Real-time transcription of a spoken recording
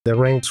They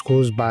ranked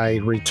schools by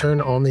return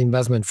on the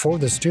investment for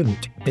the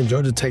student. And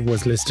Georgia Tech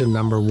was listed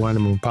 #1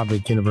 among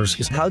public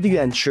universities. How do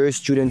you ensure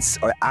students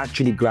are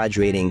actually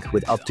graduating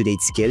with up-to-date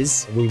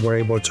skills? We were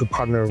able to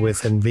partner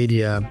with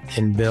NVIDIA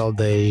and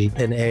build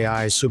an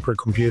AI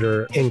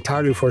supercomputer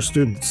entirely for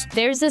students.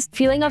 There's this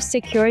feeling of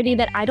security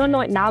that I don't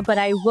know it now, but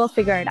I will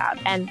figure it out.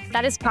 And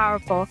that is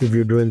powerful. If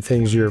you're doing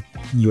things you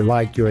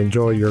like, you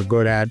enjoy, you're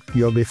good at,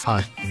 you'll be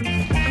fine.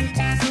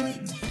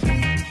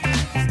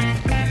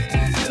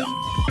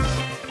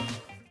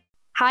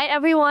 Hi,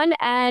 everyone,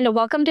 and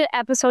welcome to the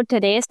episode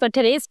today. So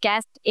today's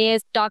guest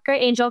is Dr.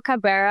 Ángel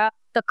Cabrera,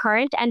 the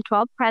current and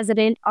 12th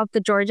president of the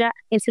Georgia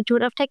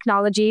Institute of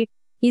Technology.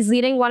 He's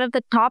leading one of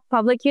the top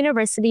public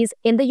universities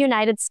in the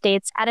United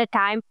States at a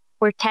time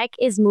where tech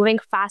is moving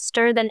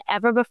faster than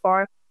ever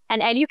before,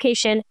 and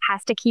education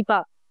has to keep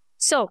up.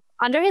 So,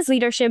 under his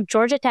leadership,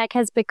 Georgia Tech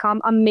has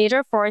become a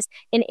major force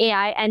in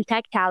AI and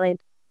tech talent.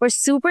 We're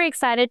super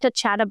excited to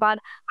chat about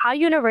how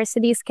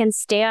universities can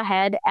stay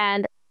ahead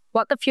and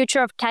what the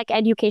future of tech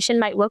education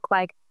might look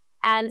like.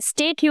 And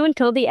stay tuned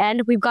till the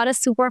end. We've got a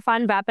super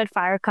fun rapid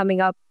fire coming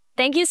up.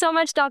 Thank you so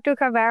much, Dr.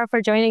 Cabrera,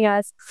 for joining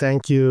us.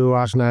 Thank you,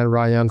 Ashna and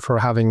Ryan, for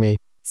having me.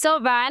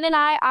 So Ryan and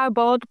I are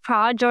both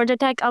proud Georgia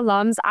Tech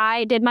alums.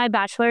 I did my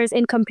bachelor's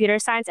in computer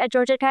science at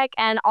Georgia Tech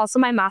and also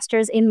my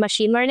master's in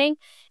machine learning.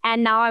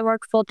 And now I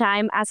work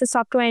full-time as a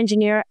software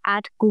engineer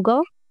at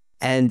Google.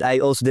 And I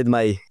also did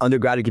my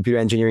undergraduate computer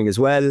engineering as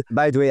well.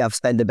 By the way, I've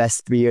spent the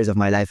best 3 years of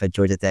my life at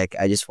Georgia Tech.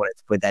 I just wanted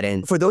to put that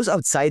in. For those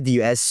outside the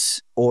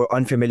US or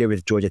unfamiliar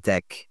with Georgia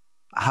Tech,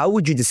 how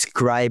would you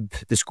describe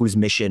the school's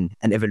mission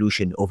and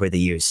evolution over the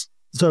years?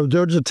 So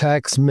Georgia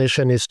Tech's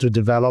mission is to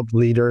develop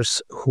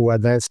leaders who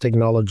advance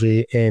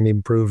technology and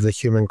improve the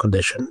human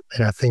condition.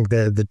 And I think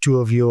the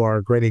two of you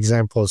are great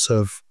examples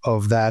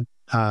of that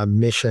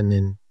mission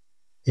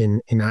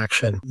in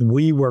action.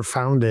 We were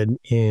founded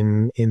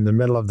in the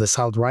middle of the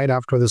South right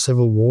after the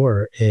Civil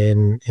War.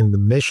 And the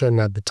mission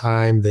at the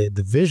time,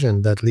 the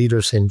vision that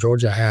leaders in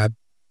Georgia had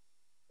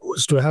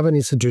was to have an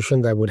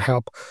institution that would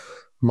help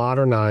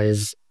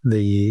modernize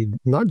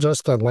not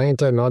just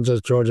Atlanta, not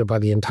just Georgia,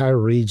 but the entire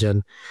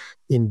region,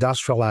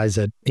 industrialize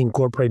it,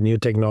 incorporate new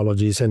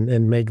technologies,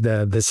 and make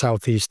the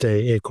Southeast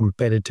a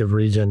competitive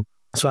region.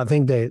 So I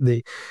think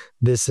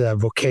this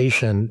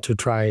vocation to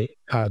try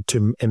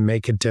to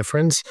make a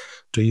difference,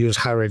 to use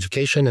higher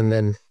education and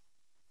then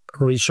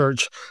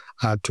research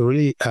to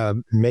really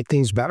make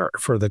things better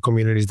for the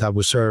communities that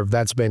we serve.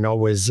 That's been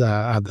always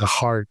at the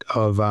heart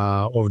of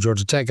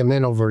Georgia Tech. And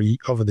then over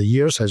the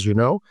years, as you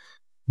know,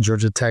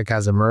 Georgia Tech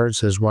has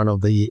emerged as one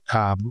of the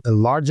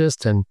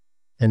largest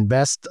and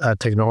best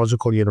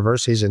technological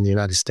universities in the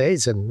United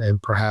States and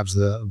perhaps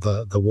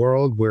the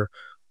world. We're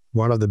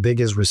one of the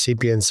biggest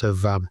recipients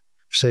of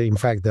in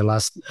fact, the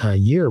last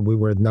year, we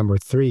were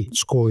 #3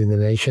 school in the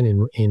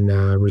nation in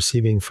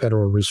receiving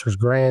federal research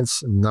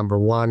grants,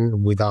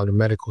 #1 without a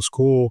medical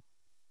school,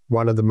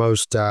 one of the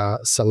most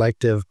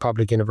selective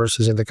public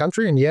universities in the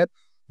country, and yet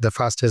the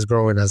fastest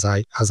growing, as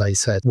I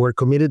said. We're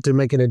committed to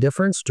making a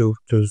difference, to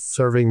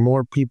serving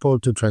more people,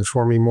 to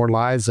transforming more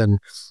lives, and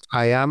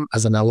I am,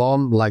 as an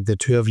alum, like the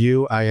two of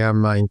you, I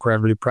am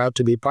incredibly proud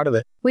to be part of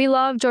it. We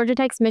love Georgia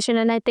Tech's mission,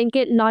 and I think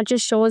it not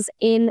just shows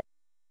in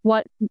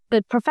what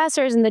the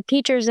professors and the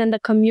teachers and the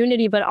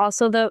community, but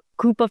also the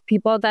group of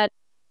people that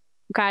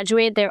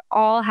graduate, they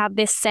all have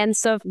this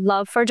sense of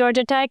love for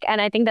Georgia Tech.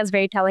 And I think that's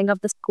very telling of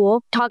the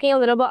school. Talking a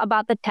little bit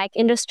about the tech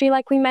industry,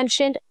 like we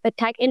mentioned, the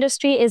tech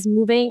industry is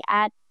moving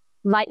at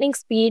lightning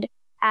speed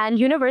and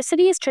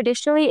universities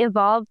traditionally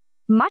evolve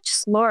much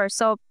slower.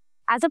 So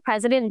as a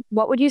president,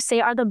 what would you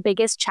say are the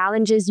biggest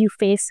challenges you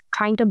face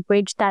trying to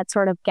bridge that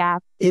sort of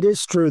gap? It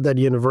is true that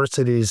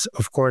universities,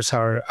 of course,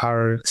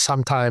 are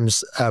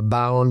sometimes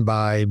bound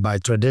by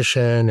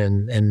tradition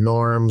and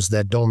norms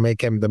that don't make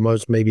them the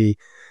most maybe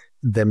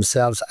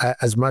themselves.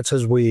 As much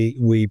as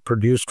we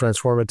produce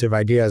transformative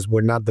ideas,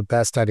 we're not the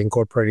best at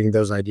incorporating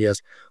those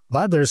ideas.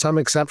 But there are some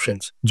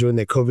exceptions. During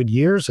the COVID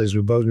years, as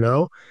we both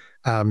know,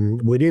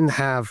 we didn't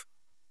have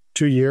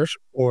 2 years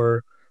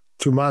or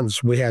 2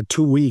 months. We had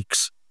 2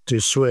 weeks to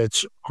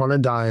switch on a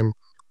dime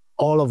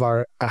all of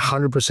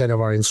 100% of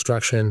our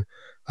instruction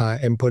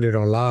and put it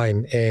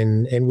online.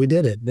 And we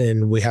did it.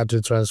 And we had to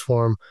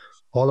transform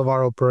all of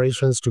our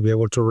operations to be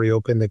able to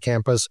reopen the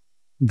campus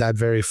that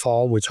very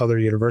fall, which other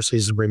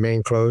universities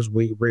remained closed.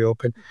 We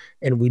reopened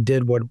and we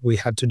did what we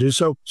had to do.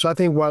 So I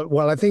think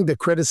while I think the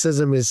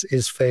criticism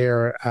is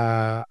fair,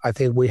 I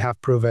think we have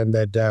proven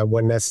that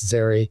when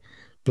necessary,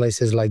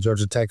 places like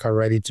Georgia Tech are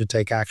ready to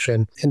take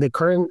action. And the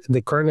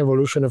current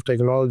evolution of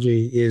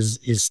technology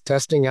is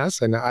testing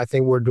us, and I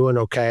think we're doing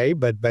okay,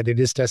 but it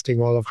is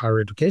testing all of higher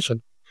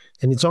education.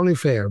 And it's only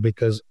fair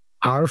because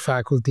our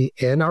faculty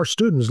and our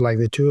students, like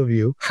the two of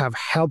you, have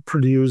helped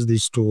produce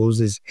these tools,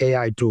 these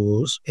AI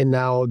tools. And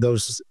now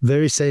those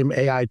very same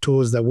AI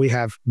tools that we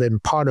have been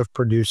part of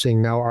producing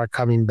now are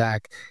coming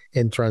back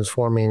and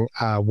transforming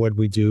what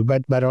we do.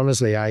 But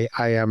honestly, I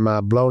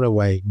am blown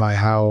away by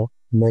how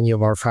many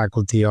of our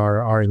faculty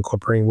are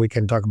incorporating. We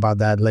can talk about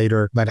that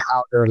later, but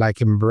how they're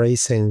like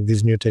embracing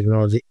this new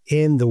technology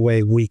in the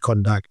way we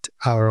conduct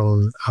our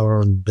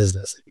own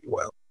business, if you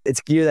will.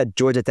 It's clear that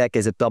Georgia Tech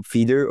is a top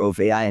feeder of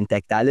AI and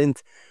tech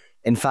talent.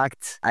 In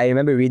fact, I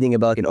remember reading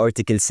about an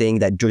article saying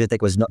that Georgia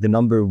Tech was not the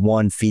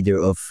 #1 feeder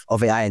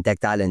of AI and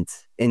tech talent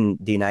in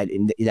the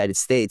United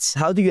States.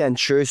 How do you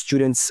ensure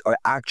students are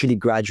actually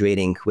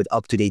graduating with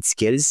up-to-date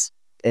skills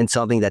in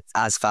something that's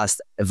as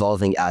fast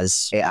evolving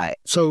as AI?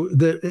 So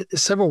there are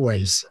several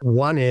ways.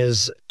 One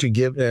is to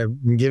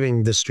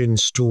giving the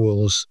students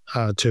tools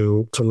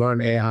to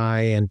learn AI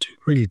and to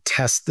really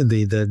test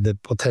the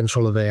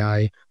potential of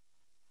AI.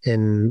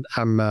 And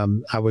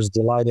I was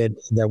delighted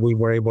that we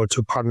were able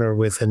to partner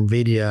with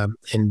NVIDIA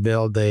and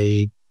build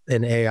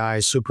an AI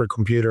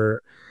supercomputer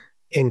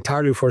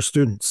entirely for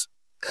students.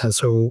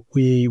 So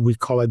we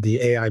call it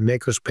the AI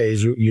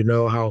makerspace. You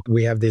know how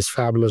we have these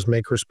fabulous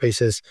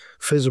makerspaces,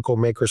 physical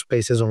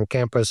makerspaces on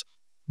campus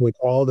with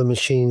all the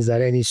machines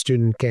that any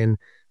student can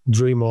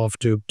dream of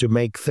to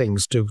make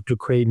things, to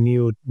create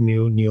new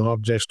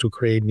objects, to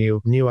create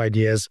new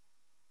ideas.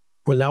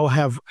 We'll now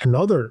have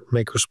another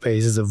makerspace,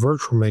 is a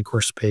virtual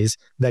makerspace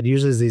that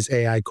uses this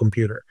AI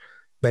computer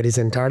that is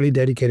entirely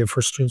dedicated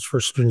for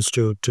students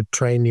to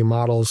train new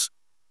models,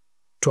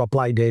 to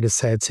apply data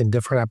sets in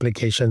different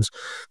applications,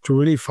 to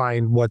really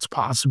find what's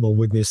possible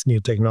with this new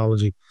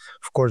technology.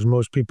 Of course,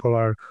 most people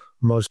are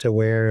most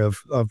aware of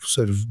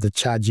sort of the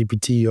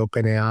ChatGPT,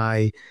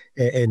 OpenAI,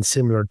 and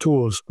similar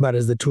tools. But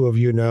as the two of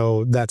you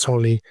know, that's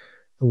only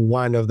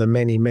one of the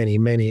many, many,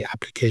 many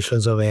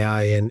applications of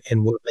AI, and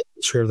we're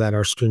making sure that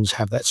our students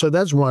have that. So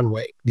that's one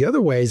way. The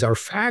other way is our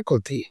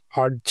faculty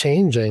are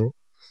changing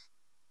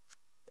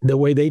the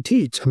way they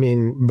teach. I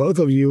mean, both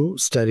of you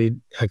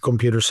studied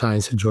computer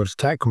science at Georgia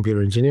Tech,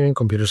 computer engineering,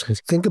 computer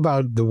science. Think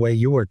about the way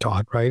you were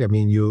taught, right? I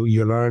mean,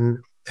 you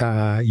learn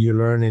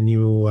a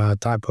new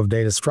type of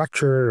data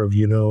structure,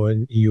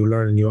 and you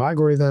learn a new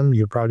algorithm.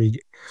 You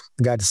probably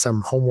got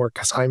some homework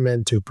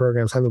assignment to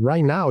programs. And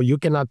right now, you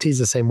cannot teach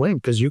the same way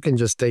because you can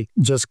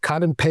just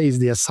cut and paste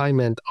the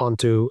assignment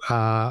onto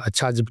a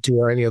ChatGPT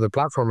or any other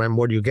platform, and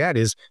what you get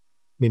is,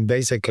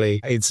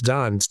 basically, it's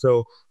done.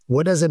 So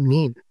what does it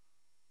mean?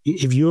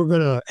 If you're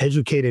going to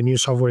educate a new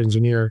software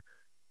engineer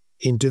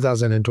in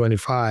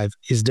 2025,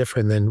 is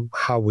different than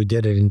how we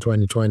did it in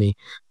 2020.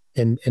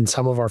 And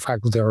some of our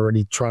faculty are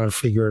already trying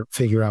to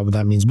figure out what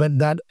that means. But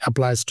that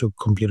applies to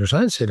computer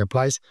science. It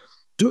applies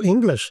to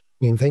English.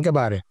 Think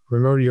about it.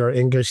 Remember your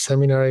English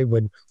seminar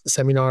when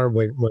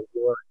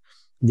you were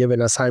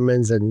given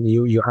assignments and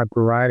you had to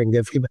write and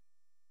give feedback.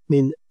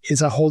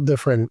 It's a whole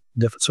different.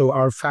 So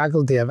our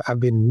faculty have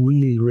been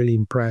really, really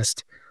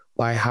impressed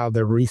by how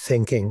they're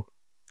rethinking.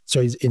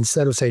 So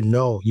instead of saying,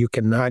 no, you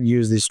cannot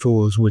use these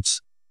tools,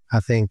 which I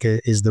think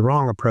is the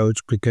wrong approach,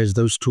 because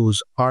those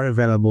tools are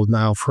available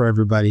now for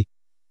everybody,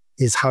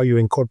 is how you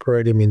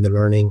incorporate them in the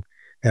learning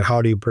and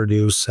how do you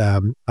produce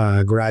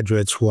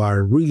graduates who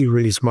are really,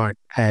 really smart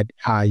at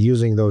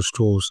using those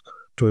tools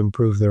to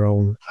improve their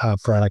own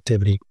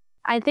productivity.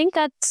 I think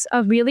that's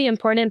a really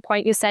important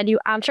point you said. You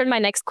answered my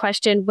next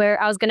question,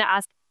 where I was going to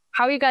ask,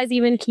 how are you guys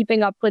even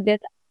keeping up with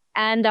it?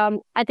 And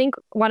I think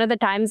one of the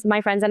times my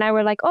friends and I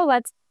were like, oh,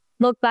 let's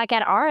look back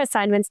at our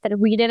assignments that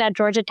we did at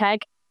Georgia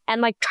Tech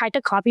and try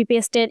to copy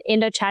paste it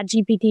into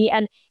ChatGPT.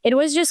 And it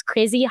was just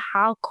crazy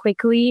how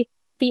quickly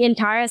the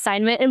entire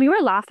assignment, and we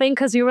were laughing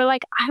because we were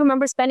like, I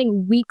remember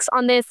spending weeks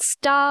on this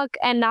stuck,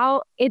 and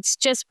now it's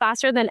just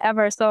faster than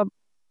ever. So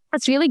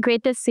it's really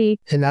great to see.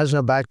 And as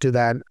now back to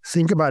that,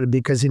 think about it,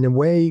 because in a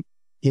way,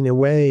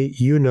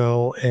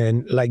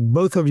 and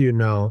both of you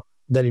know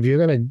that if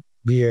you're going to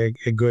be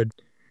a good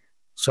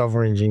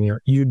software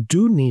engineer, you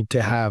do need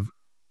to have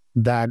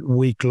that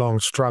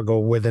week-long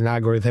struggle with an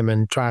algorithm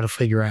and try to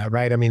figure out,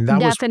 right? That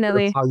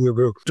Definitely was how you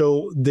grew.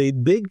 So the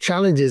big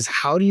challenge is,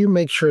 how do you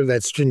make sure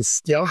that students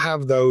still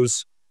have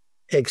those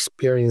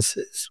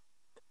experiences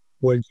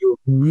where you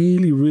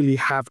really, really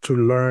have to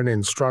learn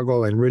and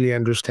struggle and really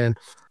understand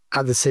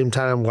at the same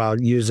time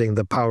while using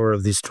the power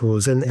of these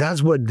tools? And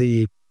that's what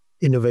the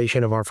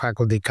innovation of our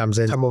faculty comes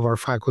in. Some of our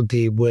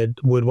faculty would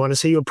want to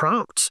see your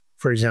prompts.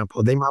 For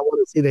example, they might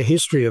want to see the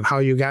history of how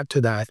you got to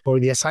that. Or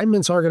the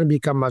assignments are going to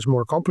become much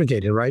more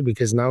complicated, right?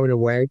 Because now, in a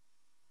way,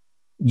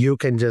 you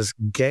can just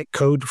get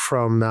code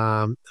from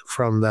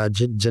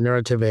the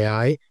generative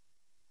AI,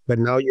 but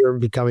now you're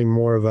becoming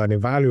more of an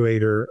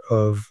evaluator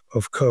of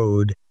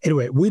code.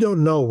 Anyway, we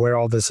don't know where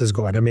all this is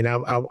going.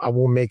 I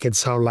won't make it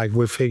sound like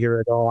we figure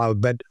it all out,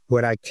 but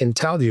what I can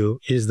tell you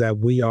is that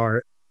we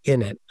are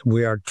in it.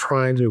 We are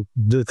trying to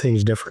do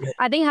things differently.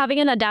 I think having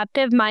an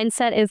adaptive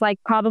mindset is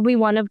probably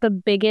one of the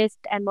biggest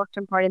and most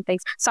important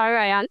things. Sorry,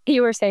 Ryan,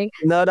 you were saying.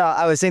 No,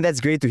 I was saying that's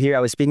great to hear. I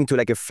was speaking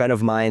to a friend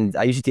of mine.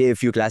 I used to take a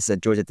few classes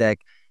at Georgia Tech,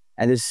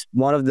 and there's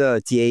one of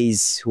the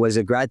TAs who was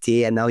a grad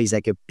TA, and now he's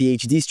a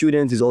PhD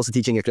student who's also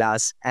teaching a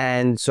class.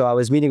 And so I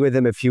was meeting with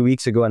him a few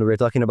weeks ago, and we were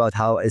talking about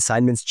how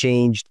assignments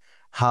changed,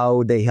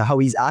 how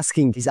he's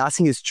asking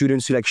his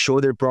students to show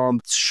their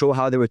prompts, show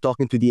how they were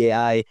talking to the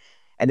AI.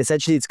 And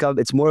essentially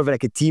it's more of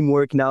like a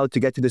teamwork now to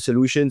get to the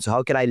solution. So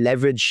how can I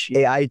leverage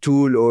AI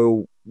tool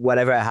or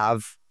whatever I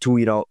have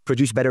to,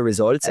 produce better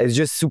results? It's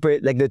just super,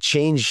 like the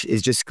change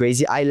is just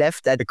crazy. I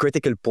left at a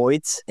critical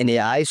point in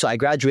AI. So I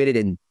graduated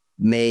in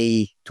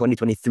May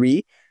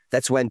 2023.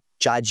 That's when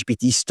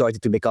ChatGPT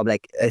started to become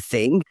like a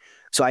thing.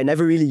 So I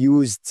never really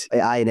used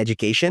AI in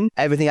education.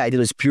 Everything I did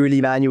was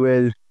purely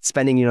manual,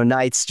 spending,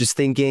 nights just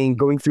thinking,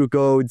 going through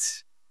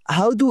codes.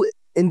 How do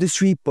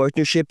industry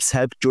partnerships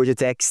help Georgia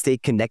Tech stay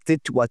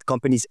connected to what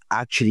companies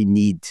actually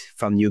need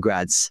from new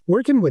grads?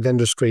 Working with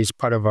industry is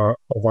part of our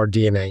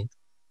DNA.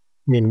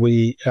 I mean,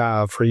 we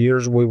for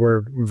years we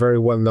were very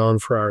well known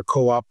for our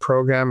co-op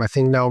program. I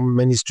think now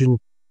many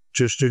students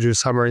choose to do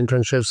summer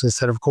internships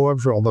instead of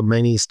co-ops, although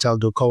many still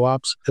do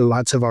co-ops.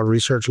 Lots of our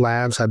research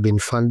labs have been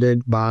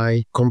funded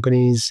by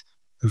companies,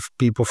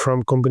 people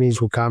from companies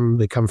who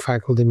become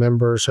faculty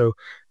members. So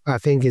I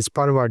think it's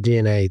part of our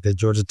DNA that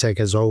Georgia Tech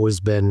has always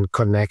been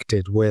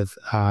connected with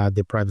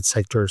the private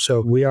sector.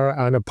 So we are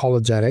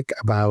unapologetic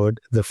about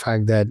the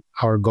fact that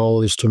our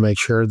goal is to make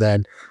sure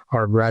that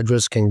our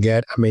graduates can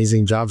get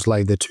amazing jobs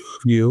like the two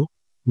of you.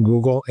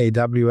 Google,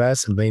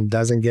 AWS, I mean,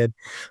 doesn't get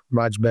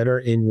much better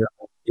in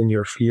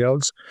your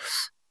fields.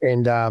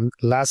 And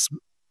last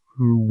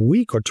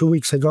week or 2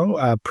 weeks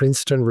ago,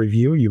 Princeton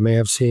Review, you may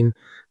have seen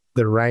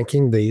the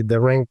ranking, the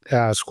ranked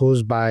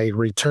schools by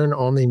return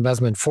on the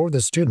investment for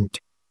the student.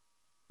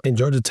 And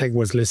Georgia Tech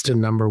was listed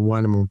number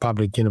 1 among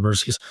public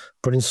universities,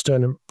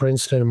 Princeton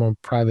among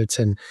privates,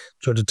 and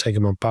Georgia Tech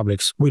among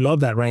publics. We love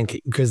that ranking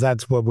because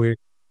that's what we're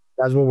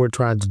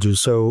trying to do.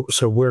 So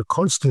we're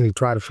constantly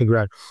trying to figure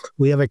out.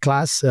 We have a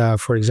class,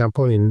 for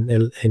example, in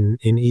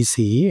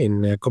ECE,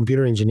 in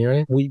computer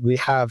engineering. We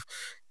have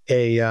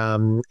a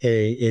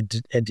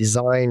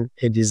design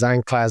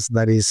class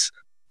that is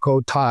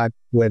co-taught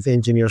with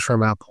engineers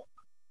from Apple.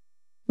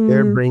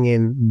 They're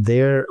bringing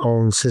their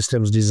own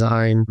systems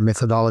design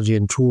methodology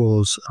and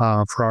tools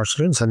for our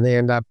students, and they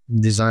end up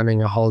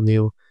designing a whole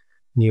new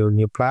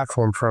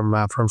platform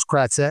from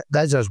scratch.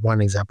 That's just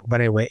one example.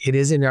 But anyway, it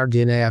is in our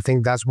DNA. I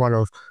think that's one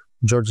of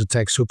Georgia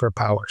Tech's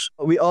superpowers.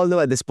 We all know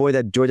at this point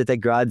that Georgia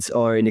Tech grads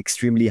are in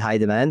extremely high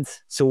demand.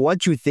 So what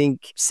do you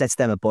think sets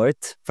them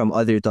apart from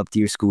other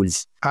top-tier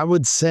schools? I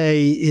would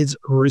say it's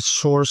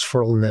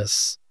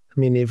resourcefulness. I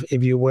mean, if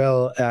you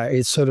will,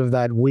 it's sort of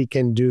that we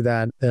can do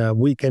that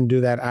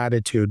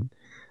attitude.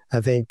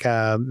 I think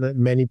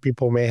many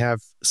people may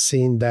have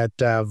seen that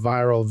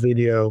viral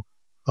video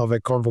of a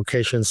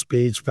convocation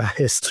speech by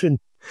a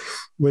student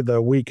with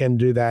a "we can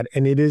do that,"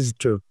 and it is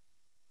true.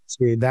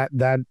 See that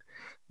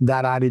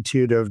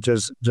attitude of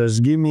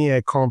just give me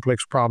a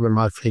complex problem,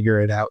 I'll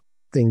figure it out.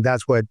 I think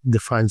that's what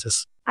defines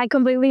us. I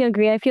completely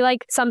agree. I feel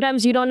like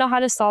sometimes you don't know how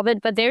to solve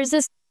it, but there's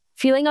this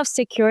feeling of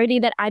security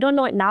that I don't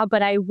know it now,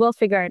 but I will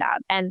figure it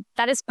out. And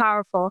that is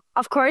powerful.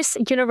 Of course,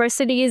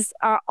 universities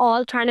are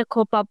all trying to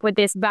cope up with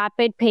this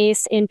rapid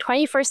pace in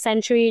 21st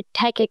century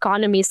tech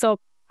economy. So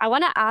I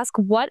want to ask,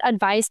 what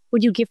advice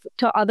would you give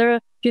to other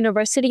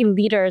university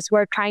leaders who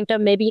are trying to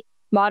maybe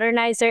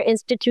modernize their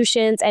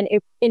institutions and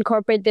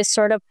incorporate this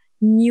sort of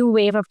new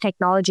wave of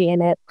technology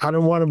in it? I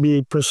don't want to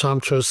be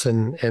presumptuous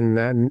and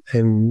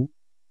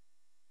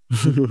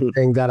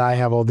think that I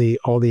have all the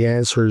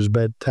answers,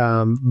 but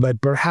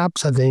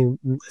perhaps I think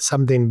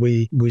something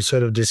we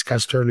sort of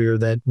discussed earlier,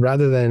 that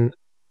rather than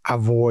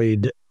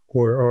avoid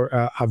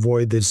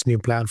these new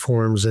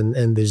platforms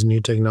and these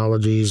new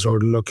technologies, or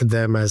look at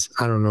them as,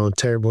 I don't know,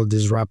 terrible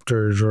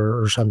disruptors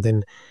or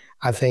something,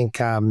 I think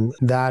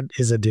that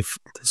is a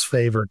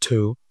disfavor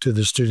to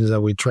the students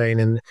that we train,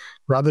 and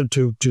rather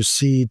to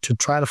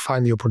try to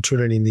find the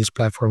opportunity in these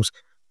platforms.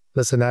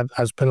 Listen, I've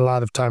spent a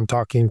lot of time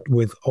talking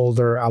with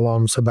older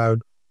alums about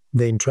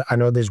I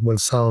know this will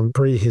sound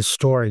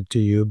prehistoric to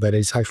you, but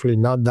it's actually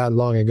not that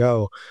long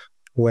ago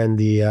when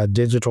the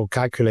digital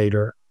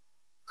calculator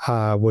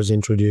was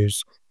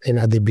introduced. And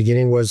at the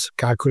beginning was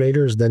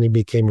calculators, then it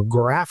became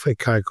graphic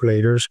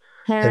calculators.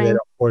 And then,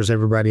 of course,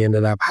 everybody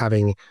ended up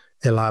having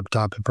a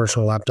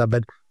personal laptop.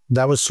 But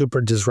that was super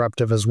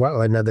disruptive as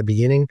well. And at the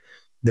beginning,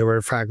 there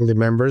were faculty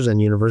members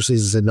and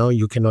universities that said, no,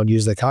 you cannot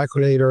use the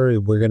calculator.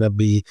 We're going to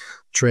be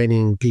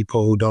training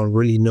people who don't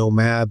really know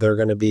math. They're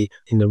going to be,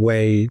 in a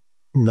way,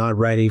 not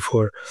ready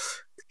for.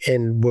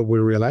 And what we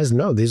realized,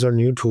 no, these are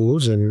new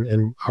tools,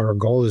 and our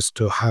goal is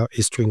to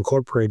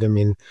incorporate them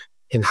in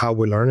how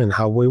we learn and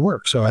how we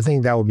work. So I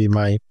think that would be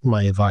my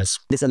advice.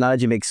 This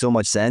analogy makes so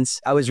much sense.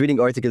 I was reading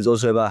articles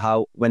also about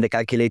how when the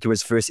calculator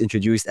was first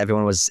introduced,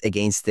 everyone was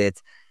against it,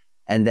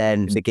 and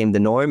then it became the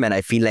norm. And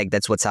I feel like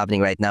that's what's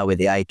happening right now with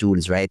AI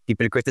tools, right?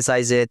 People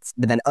criticize it,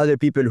 but then other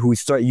people who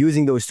start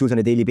using those tools on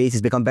a daily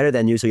basis become better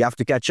than you. So you have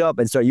to catch up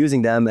and start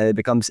using them. And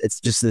it's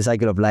just the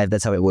cycle of life.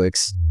 That's how it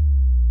works.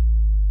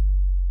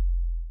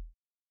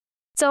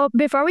 So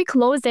before we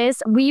close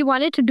this, we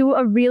wanted to do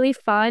a really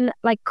fun,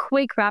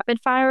 quick rapid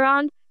fire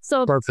round.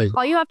 So Perfect.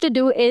 All you have to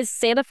do is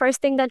say the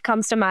first thing that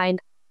comes to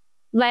mind.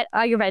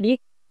 Are you ready?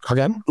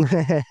 Again?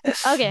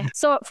 Okay.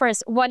 So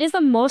first, what is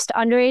the most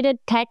underrated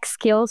tech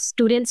skill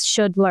students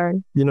should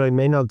learn? It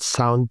may not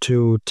sound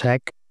too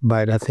tech,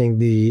 but I think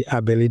the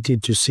ability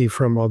to see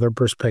from other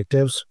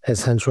perspectives is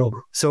essential.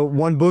 So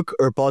one book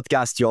or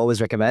podcast you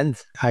always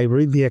recommend? I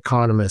read The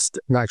Economist.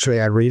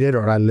 Actually, I read it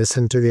or I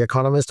listen to The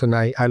Economist, and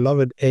I love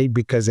it, A,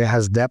 because it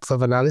has depth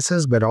of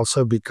analysis, but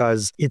also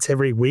because it's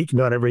every week,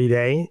 not every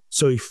day.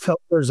 So it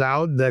filters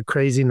out the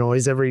crazy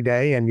noise every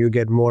day, and you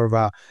get more of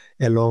a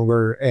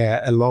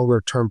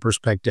longer term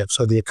perspective.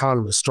 So The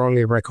Economist,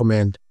 strongly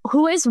recommend.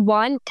 Who is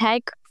one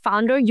tech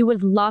founder you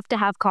would love to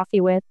have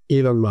coffee with?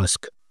 Elon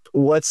Musk.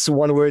 What's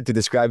one word to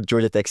describe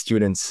Georgia Tech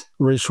students?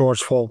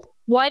 Resourceful.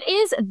 What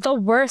is the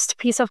worst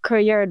piece of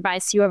career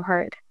advice you have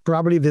heard?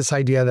 Probably this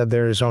idea that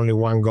there is only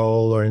one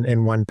goal or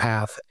in one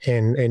path.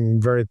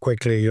 And very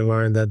quickly you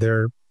learn that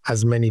there are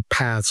as many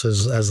paths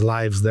as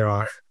lives there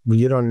are.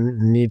 You don't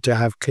need to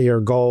have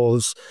clear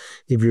goals.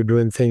 If you're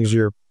doing things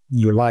you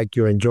like,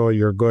 you enjoy,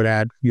 you're good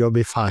at, you'll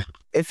be fine.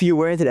 If you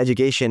weren't in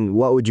education,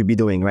 what would you be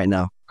doing right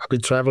now? I'll be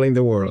traveling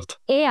the world.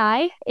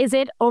 AI, is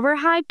it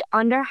overhyped,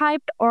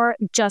 underhyped, or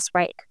just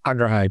right?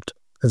 Underhyped.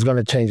 It's going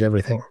to change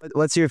everything.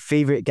 What's your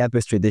favorite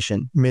campus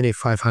tradition? Mini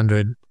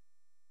 500.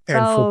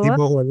 And for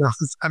people who are not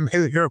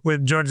familiar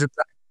with Georgia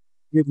Tech,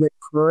 with the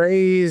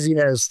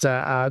craziest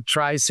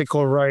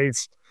tricycle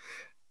rides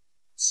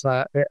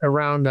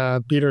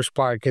around Peters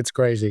Park. It's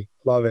crazy.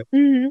 Love it.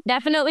 Mm-hmm.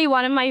 Definitely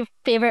one of my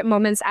favorite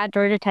moments at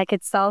Georgia Tech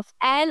itself.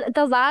 And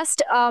the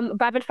last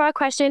rapid fire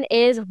question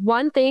is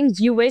one thing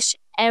you wish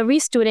every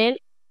student,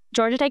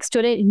 Georgia Tech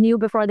student, knew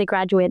before they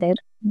graduated.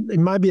 It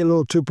might be a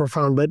little too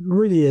profound, but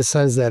really a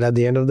sense that at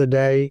the end of the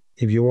day,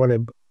 if you want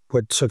to,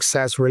 what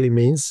success really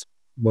means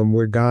when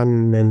we're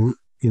done and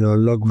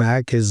look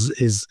back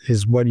is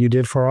what you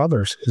did for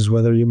others, is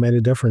whether you made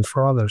a difference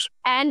for others.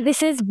 And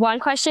this is one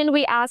question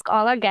we ask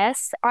all our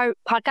guests. Our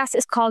podcast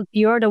is called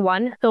You're the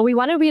One. So we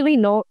want to really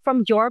know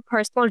from your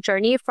personal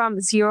journey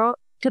from zero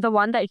to the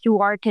one that you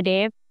are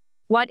today,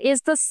 what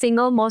is the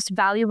single most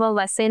valuable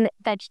lesson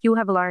that you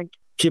have learned?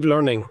 Keep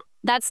learning.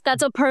 That's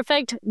a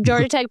perfect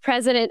Georgia Tech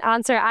president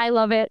answer. I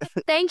love it.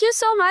 Thank you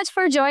so much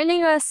for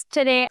joining us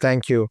today.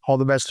 Thank you. All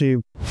the best to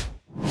you.